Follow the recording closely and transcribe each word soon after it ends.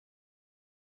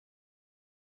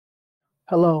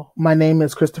Hello, my name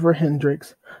is Christopher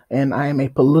Hendrix, and I am a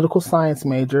political science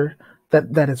major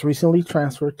that has recently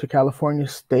transferred to California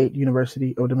State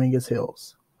University of Dominguez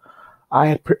Hills. I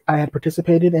had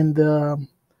participated in the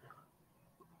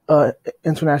uh,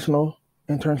 international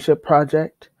internship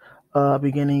project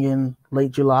beginning in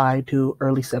late July to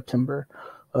early September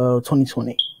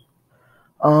 2020.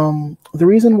 The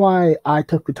reason why I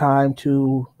took the time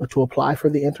to apply for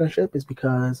the internship is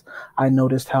because I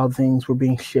noticed how things were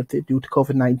being shifted due to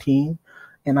COVID-19,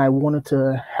 and I wanted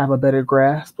to have a better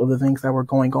grasp of the things that were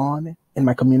going on in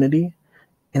my community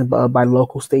and by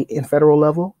local, state, and federal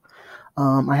level.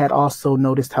 I had also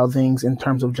noticed how things in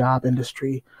terms of job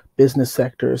industry, business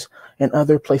sectors, and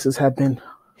other places have been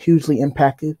hugely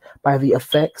impacted by the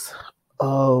effects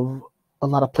of a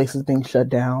lot of places being shut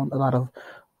down. A lot of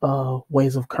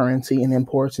ways of currency and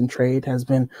imports and trade has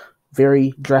been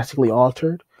very drastically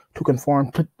altered to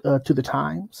conform to the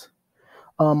times.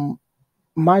 Um,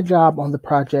 my job on the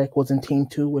project was in Team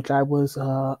 2, which I was,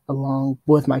 along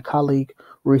with my colleague,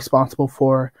 responsible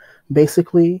for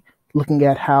basically looking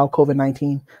at how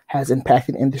COVID-19 has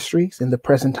impacted industries in the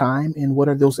present time and what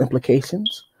are those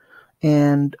implications.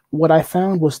 And what I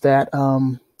found was that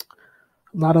a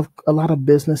lot of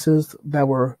businesses that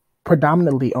were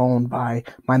predominantly owned by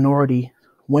minority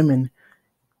women,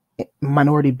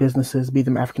 minority businesses, be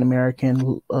them African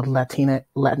American,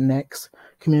 Latinx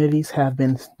communities, have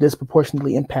been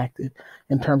disproportionately impacted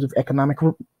in terms of economic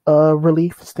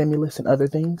relief, stimulus, and other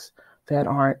things that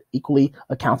aren't equally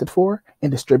accounted for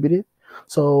and distributed.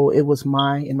 So it was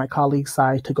my and my colleagues'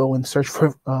 side to go and search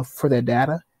for that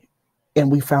data,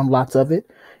 and we found lots of it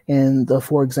in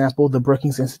for example, the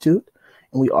Brookings Institute,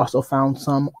 and we also found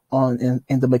some in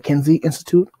the McKinsey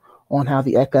Institute on how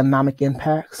the economic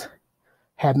impacts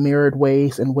have mirrored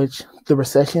ways in which the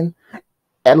recession,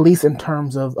 at least in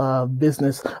terms of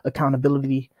business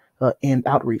accountability and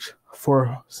outreach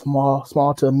for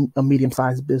small to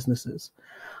medium-sized businesses.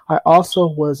 It also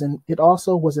was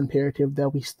imperative that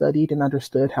we studied and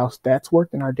understood how stats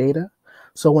worked in our data.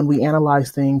 So when we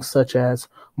analyze things such as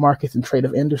markets and trade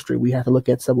of industry, we had to look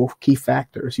at several key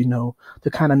factors, to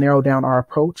kind of narrow down our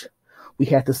approach. We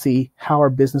had to see how our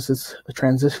businesses are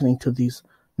transitioning to these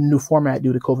new format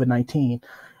due to COVID-19.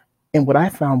 And what I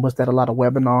found was that a lot of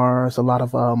webinars, a lot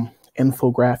of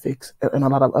infographics, and a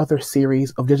lot of other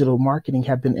series of digital marketing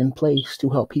have been in place to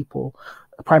help people,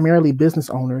 primarily business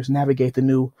owners, navigate the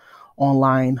new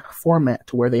online format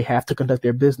to where they have to conduct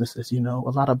their businesses. A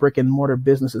lot of brick and mortar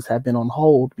businesses have been on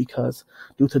hold because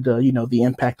due to the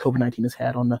impact COVID-19 has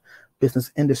had on the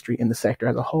business industry and the sector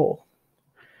as a whole.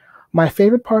 My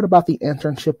favorite part about the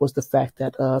internship was the fact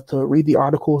that to read the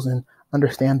articles and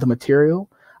understand the material.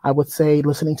 I would say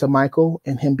listening to Michael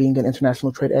and him being an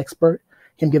international trade expert,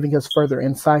 him giving us further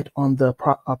insight on the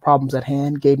problems at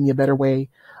hand gave me a better way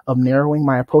of narrowing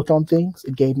my approach on things.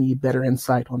 It gave me better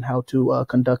insight on how to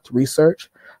conduct research,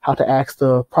 how to ask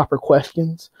the proper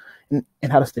questions,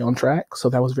 and how to stay on track. So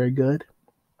that was very good.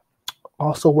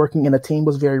 Also, working in a team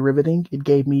was very riveting. It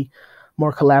gave me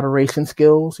more collaboration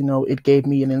skills. It gave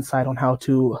me an insight on how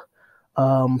to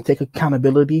take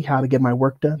accountability, how to get my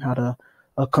work done, how to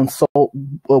consult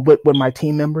with my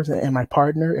team members and my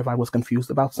partner if I was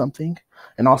confused about something,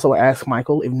 and also ask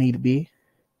Michael if need be.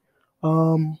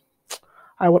 Um,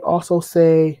 I would also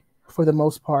say, for the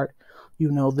most part,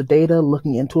 the data,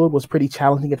 looking into it was pretty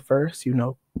challenging at first,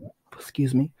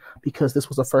 excuse me, because this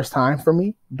was the first time for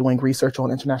me doing research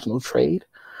on international trade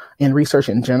and research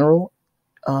in general.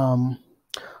 Um,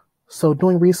 so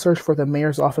doing research for the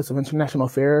Mayor's Office of International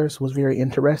Affairs was very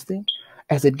interesting,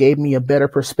 as it gave me a better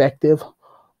perspective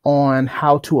on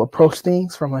how to approach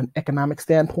things from an economic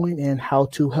standpoint and how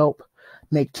to help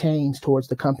make change towards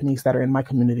the companies that are in my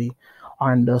community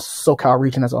or in the SoCal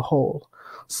region as a whole.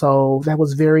 So that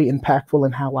was very impactful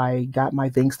in how I got my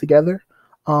things together.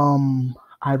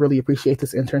 I really appreciate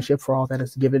this internship for all that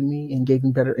it's given me and gave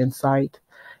me better insight.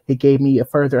 It gave me a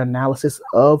further analysis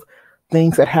of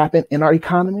things that happen in our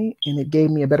economy, and it gave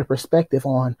me a better perspective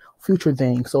on future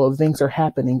things. So if things are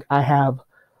happening, I have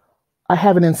an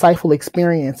insightful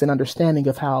experience and understanding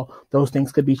of how those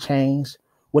things could be changed,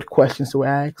 what questions to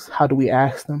ask, how do we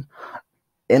ask them,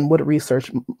 and what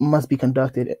research must be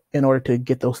conducted in order to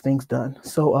get those things done.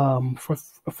 So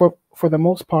for the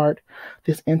most part,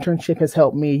 this internship has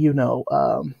helped me,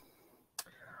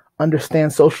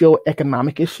 understand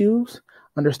socioeconomic issues,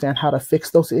 understand how to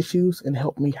fix those issues, and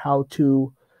help me how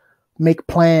to make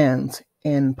plans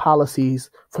and policies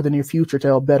for the near future to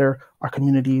help better our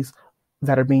communities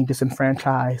that are being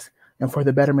disenfranchised and for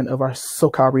the betterment of our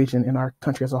SoCal region and our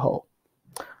country as a whole.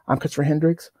 I'm Christopher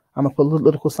Hendrix. I'm a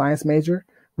political science major,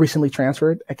 recently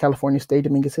transferred at California State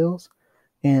Dominguez Hills.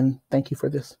 And thank you for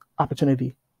this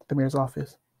opportunity, the mayor's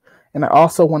office. And I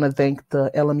also want to thank the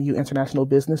LMU International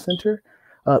Business Center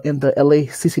in the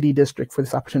LACCD district for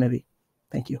this opportunity.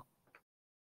 Thank you.